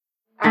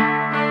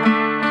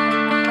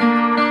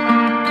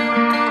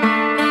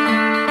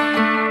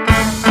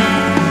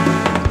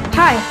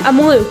I'm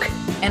Luke.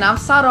 And I'm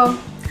Saro.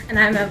 And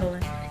I'm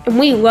Evelyn. And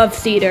we love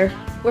theater.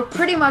 We're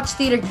pretty much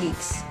theater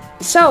geeks.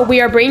 So we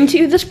are bringing to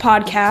you this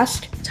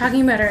podcast,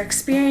 talking about our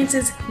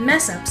experiences,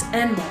 mess-ups,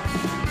 and more.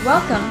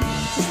 Welcome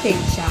to Stage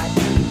Shot.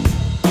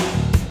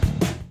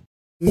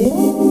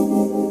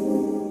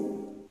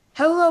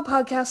 Hello,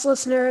 podcast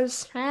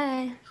listeners.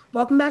 Hi.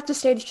 Welcome back to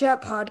Stage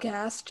Chat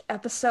Podcast,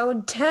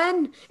 episode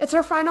 10. It's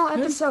our final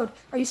episode.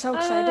 Are you so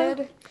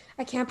excited?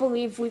 I can't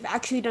believe we've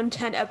actually done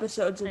 10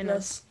 episodes of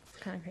this.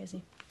 It's kind of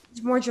crazy.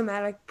 It's more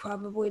dramatic,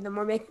 probably, than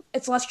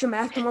it's less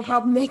dramatic than we're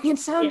probably making it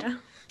sound. Yeah.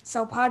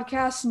 So,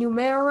 podcast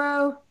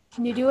numero.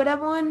 Can you do it,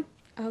 Evelyn?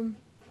 No.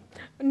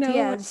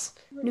 Diaz.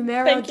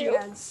 Numero Thank you.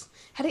 Diaz.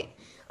 How do you...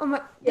 Oh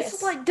my,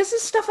 this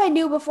is stuff I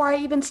knew before I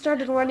even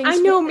started learning I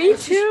Spanish. know,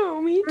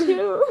 me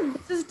too.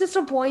 This is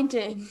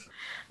disappointing.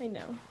 I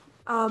know.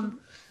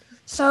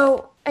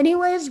 So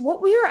anyways,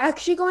 what we are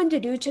actually going to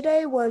do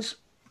today was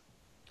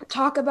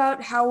talk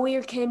about how we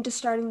came to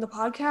starting the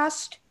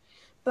podcast.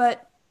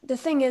 But the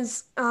thing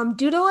is,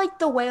 due to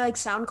the way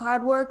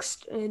SoundCloud works,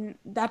 and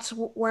that's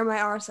where my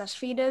RSS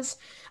feed is,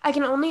 I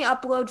can only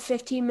upload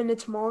 15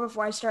 minutes more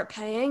before I start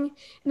paying.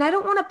 And I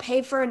don't want to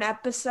pay for an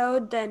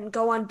episode, then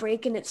go on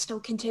break and it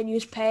still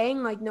continues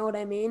paying. Know what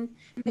I mean?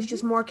 Mm-hmm. It's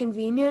just more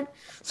convenient.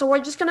 So we're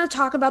just going to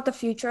talk about the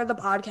future of the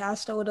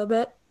podcast a little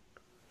bit.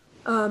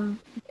 And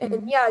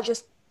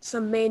just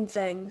some main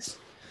things.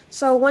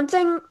 So one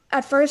thing,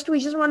 at first, we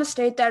just want to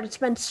state that it's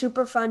been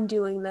super fun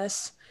doing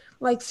this.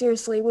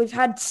 Seriously, we've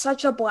had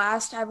such a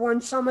blast. I've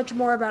learned so much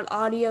more about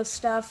audio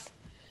stuff.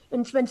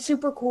 And it's been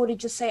super cool to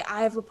just say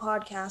I have a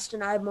podcast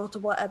and I have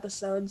multiple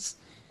episodes.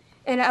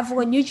 And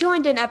Evelyn, you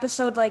joined in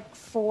episode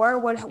 4.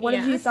 What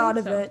have you thought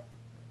of it?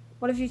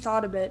 What have you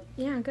thought of it?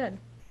 Yeah, good.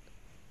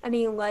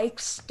 Any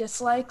likes,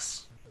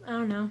 dislikes? I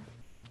don't know.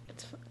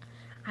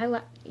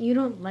 You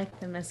don't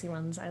like the messy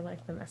ones. I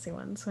like the messy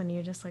ones when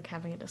you're just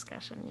having a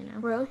discussion, you know?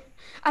 Really?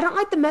 I don't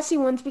like the messy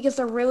ones because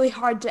they're really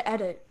hard to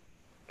edit.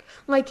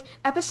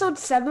 Episode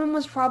 7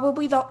 was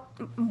probably the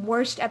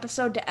worst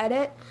episode to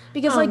edit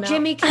because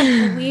Jimmy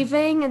kept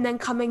leaving and then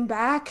coming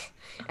back,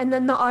 and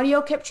then the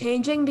audio kept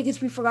changing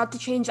because we forgot to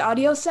change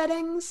audio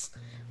settings.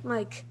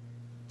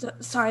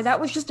 Sorry, that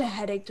was just a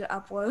headache to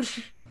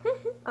upload.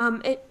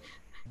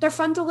 They're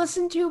fun to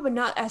listen to, but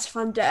not as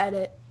fun to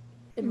edit.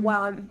 And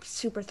wow, I'm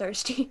super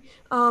thirsty.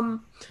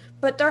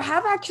 But there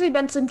have actually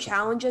been some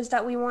challenges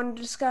that we want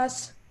to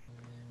discuss.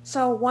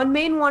 So one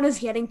main one is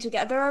getting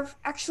together.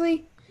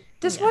 Actually,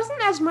 this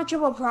wasn't as much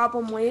of a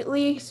problem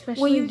lately.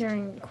 Especially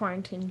during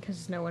quarantine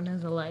because no one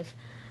has a life.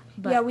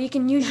 But... yeah, we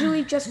can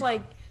usually just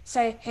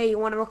say, hey, you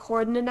want to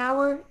record in an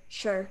hour?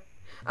 Sure.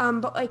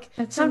 But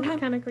that's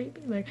sometimes kind of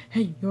creepy.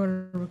 Hey, you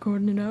want to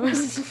record in an hour?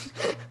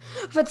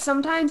 But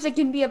sometimes it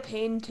can be a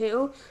pain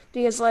too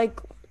because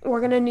we're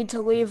going to need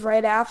to leave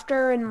right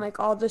after and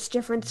all this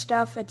different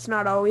stuff. It's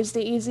not always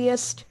the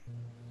easiest.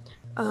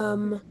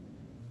 Do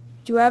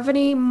you have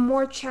any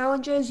more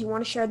challenges? You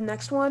want to share the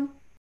next one?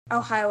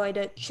 I'll highlight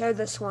it. Share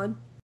this one.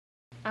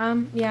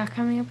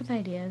 Coming up with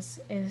ideas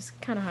is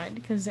kind of hard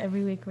because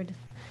every week we're just,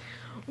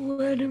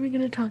 what are we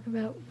going to talk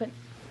about? But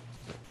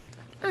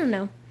I don't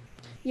know.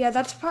 Yeah,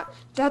 that's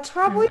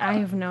probably... I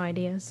have no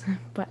ideas,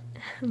 but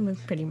Luke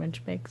pretty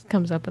much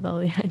comes up with all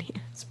the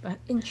ideas.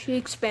 And she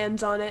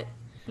expands on it.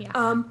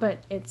 Yeah, but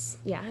it's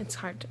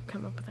hard to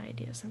come up with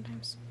ideas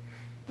sometimes.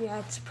 Yeah,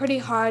 it's pretty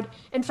hard.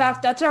 In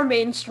fact, that's our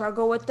main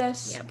struggle with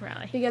this. Yeah,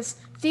 probably. Because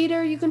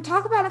theater, you can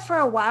talk about it for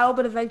a while,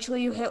 but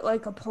eventually you hit a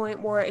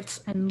point where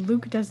it's... And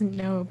Luke doesn't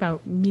know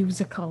about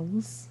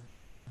musicals.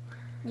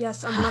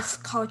 Yes, I'm less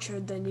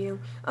cultured than you.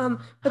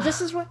 But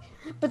this is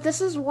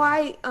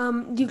why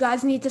you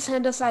guys need to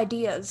send us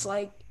ideas.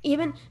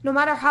 Even no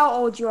matter how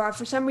old you are,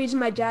 for some reason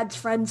my dad's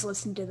friends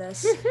listen to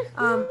this.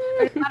 Or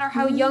no matter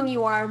how young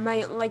you are,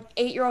 my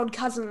 8-year-old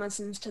cousin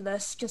listens to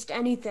this. Just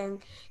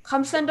anything.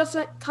 Come send us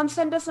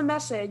a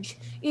message.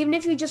 Even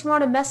if you just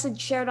want a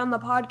message shared on the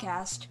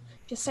podcast,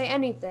 just say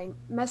anything.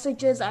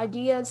 Messages,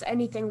 ideas,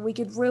 anything. We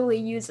could really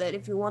use it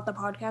if you want the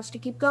podcast to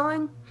keep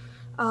going.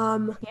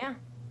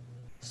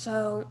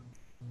 So,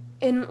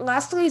 and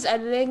lastly is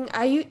editing.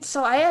 I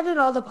edit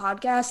all the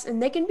podcasts,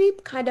 and they can be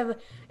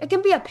it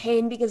can be a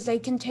pain because they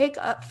can take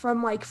up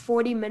from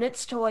 40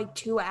 minutes to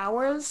 2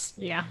 hours.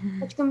 Yeah.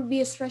 Which can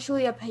be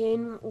especially a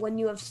pain when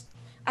you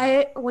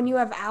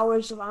have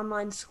hours of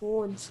online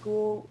school and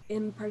school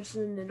in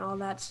person and all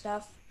that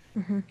stuff.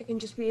 Mm-hmm. It can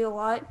just be a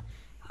lot.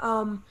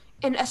 And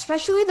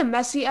especially the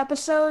messy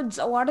episodes,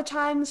 a lot of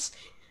times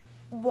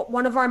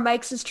one of our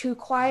mics is too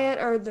quiet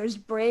or there's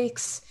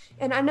breaks,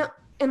 and I know.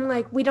 And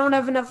we don't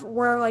have enough.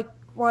 We're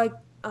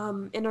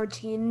in our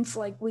teens.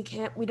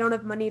 We don't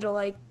have money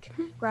to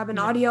grab an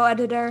audio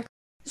editor.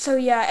 So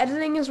yeah,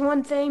 editing is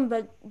one thing,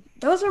 but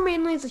those are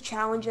mainly the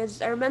challenges.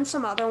 There have been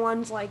some other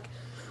ones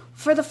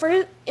for the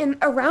first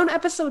around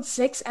episode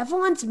 6,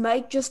 Evelyn's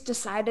mic just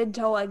decided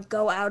to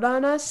go out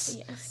on us.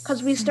 Yes.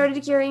 Because we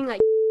started hearing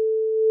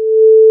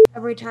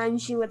every time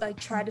she would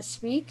try to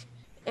speak,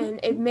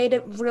 and it made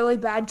it really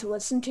bad to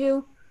listen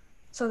to.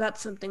 So that's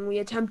something we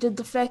attempted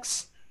to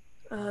fix.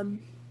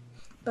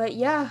 But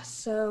yeah,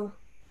 so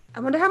I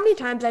wonder how many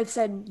times I've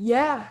said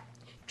yeah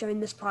during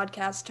this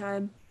podcast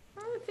time.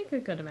 I think a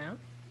good amount.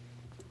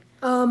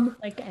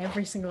 Like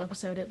every single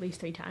episode at least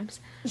 3 times.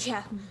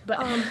 Yeah.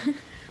 But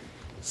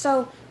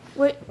So,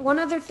 one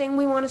other thing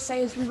we want to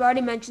say is we've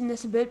already mentioned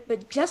this a bit,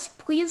 but just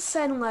please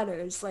send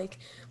letters, like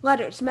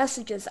letters,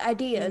 messages,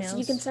 ideas.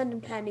 You can Emails. send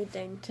them to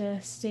anything. to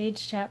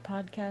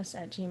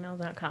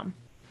stagechatpodcast@gmail.com.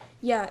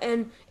 Yeah,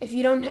 and if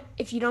you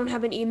don't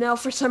have an email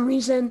for some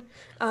reason,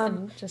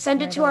 Just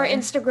send it write to a our letter.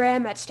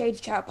 Instagram at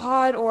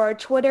StageChatPod or our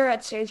Twitter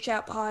at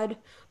StageChatPod.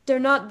 They're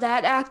not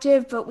that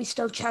active, but we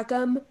still check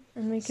them.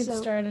 And we could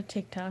So- start a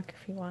TikTok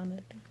if you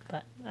wanted,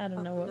 but I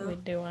don't know what no.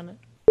 we'd do on it.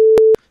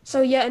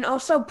 So yeah, and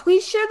also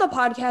please share the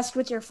podcast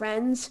with your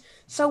friends.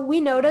 So we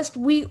noticed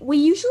we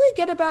usually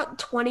get about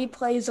 20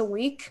 plays a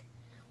week,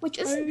 which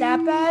isn't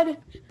that bad,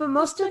 but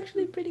most It's of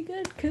actually pretty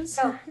good because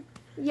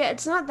yeah,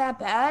 it's not that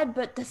bad,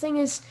 but the thing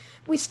is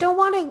we still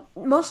want to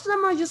most of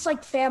them are just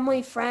like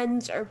family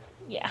friends or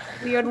yeah.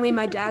 weirdly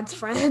my dad's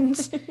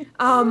friends.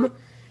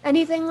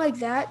 Anything like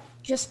that,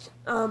 just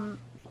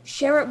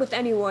share it with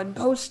anyone,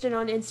 post it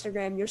on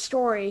Instagram, your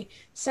story,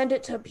 send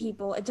it to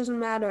people. It doesn't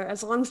matter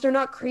as long as they're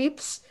not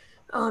creeps.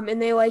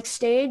 And they like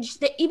Stage.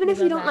 Even if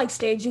you don't like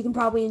Stage, you can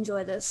probably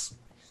enjoy this.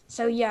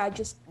 So yeah,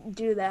 just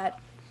do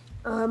that.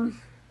 All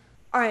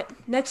right,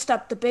 next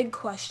up, the big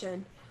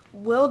question: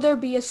 will there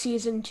be a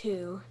season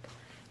 2?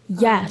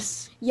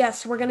 Yes.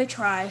 Yes, we're gonna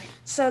try.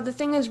 So the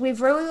thing is, we've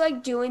really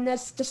liked doing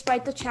this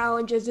despite the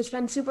challenges. It's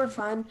been super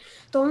fun.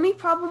 The only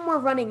problem we're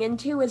running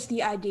into is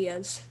the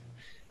ideas.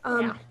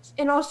 Yeah.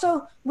 And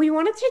also, we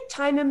want to take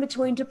time in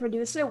between to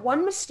produce it.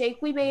 One mistake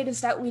we made is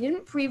that we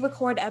didn't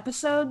pre-record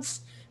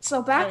episodes.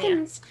 So back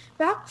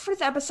for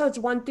the episodes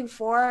 1 through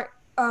 4,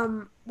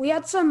 we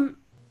had some,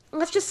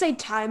 let's just say,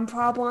 time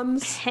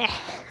problems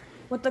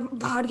with the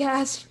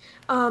podcast.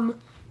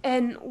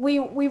 And we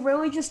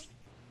really just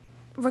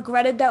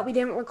regretted that we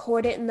didn't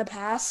record it in the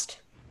past.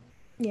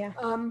 Yeah.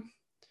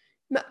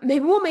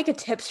 Maybe we'll make a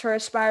tips for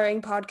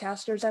aspiring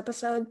podcasters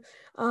episode.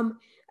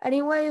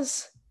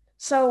 Anyways,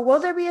 so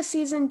will there be a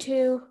season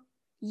 2?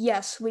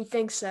 Yes, we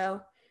think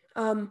so.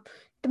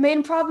 The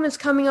main problem is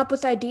coming up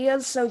with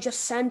ideas, so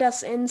just send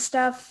us in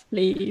stuff.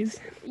 Please.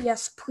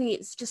 Yes,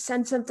 please, just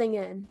send something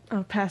in.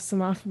 I'll pass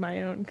them off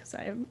my own because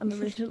I am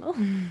unoriginal.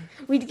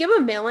 We'd give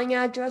a mailing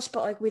address,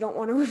 but like we don't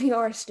want to reveal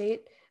our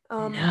state.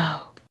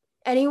 No.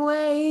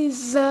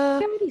 Anyways, We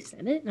already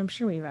said it. I'm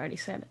sure we've already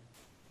said it.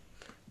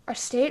 our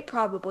state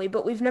probably,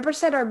 but we've never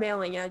said our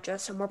mailing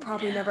address, and we're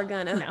probably never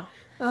gonna. No.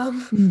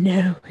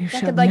 No, you that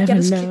shall could like never get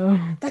us know.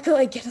 that could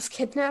like get us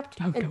kidnapped.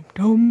 Dum, dum,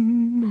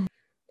 dum.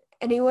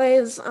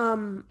 Anyways,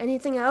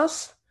 anything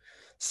else?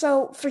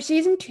 So for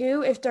season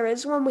 2, if there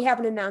is one, we have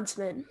an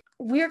announcement.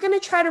 We're gonna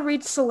try to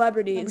reach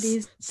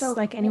celebrities. So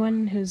like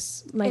anyone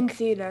who's in like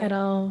theater. at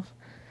all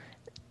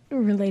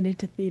related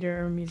to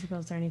theater or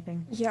musicals or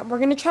anything. Yeah, we're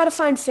gonna try to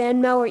find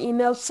fan mail or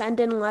emails, send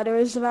in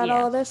letters about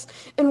all of this.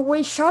 And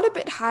we shot a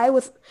bit high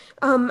with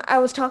I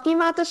was talking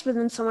about this, but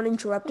then someone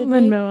interrupted me.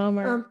 Lin-Manuel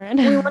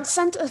Miranda. We once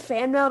sent a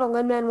fan mail to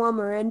Lin-Manuel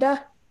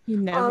Miranda. He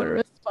never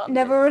responded.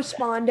 Never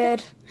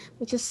responded,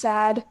 which is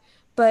sad.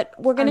 But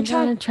we're gonna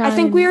I'm try. I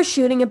think we are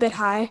shooting a bit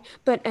high.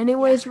 But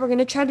anyways, we're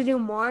gonna try to do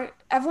more.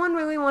 Everyone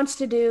really wants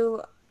to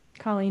do.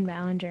 Colleen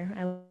Ballinger.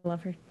 I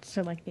love her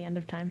to like the end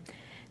of time.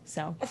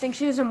 So I think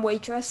she was in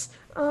Waitress.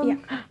 yeah,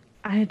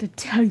 I had to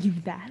tell you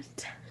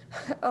that.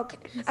 Okay,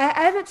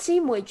 I haven't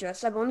seen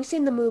Waitress. I've only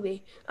seen the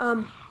movie.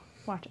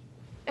 Watch it.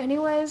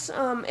 Anyways,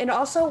 and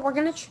also we're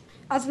gonna,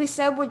 as we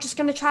said, we're just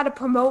gonna try to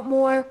promote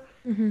more,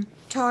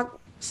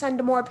 send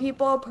to more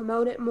people,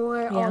 promote it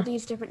more, all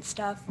these different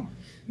stuff.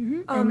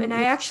 And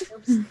I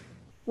actually,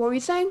 what were you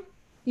saying?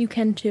 You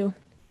can too.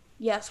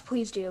 Yes,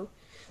 please do.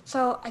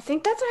 So I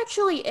think that's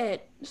actually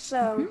it.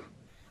 So,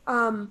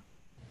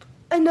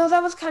 I know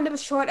that was kind of a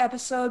short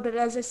episode, but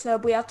as I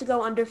said, we have to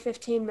go under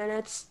 15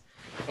 minutes.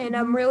 And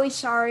I'm really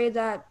sorry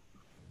that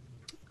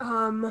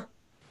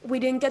we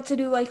didn't get to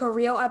do like a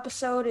real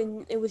episode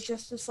and it was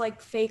just this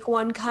like fake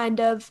one kind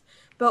of.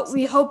 But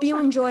we hope you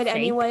enjoyed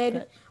anyway.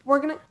 but- We're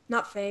going to,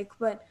 not fake,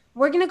 but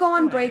we're going to go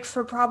on break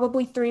for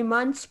probably 3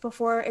 months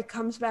before it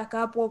comes back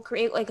up. We'll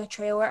create like a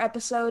trailer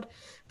episode.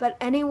 But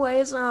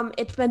anyways,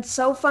 it's been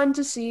so fun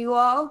to see you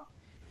all.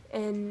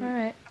 And All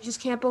right. I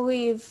just can't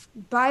believe.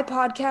 Bye,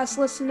 podcast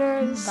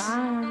listeners.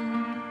 Bye.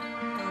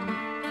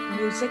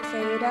 Music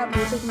fade out.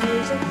 Music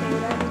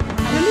fade out.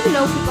 I don't even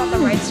know if we got the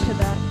rights to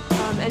that.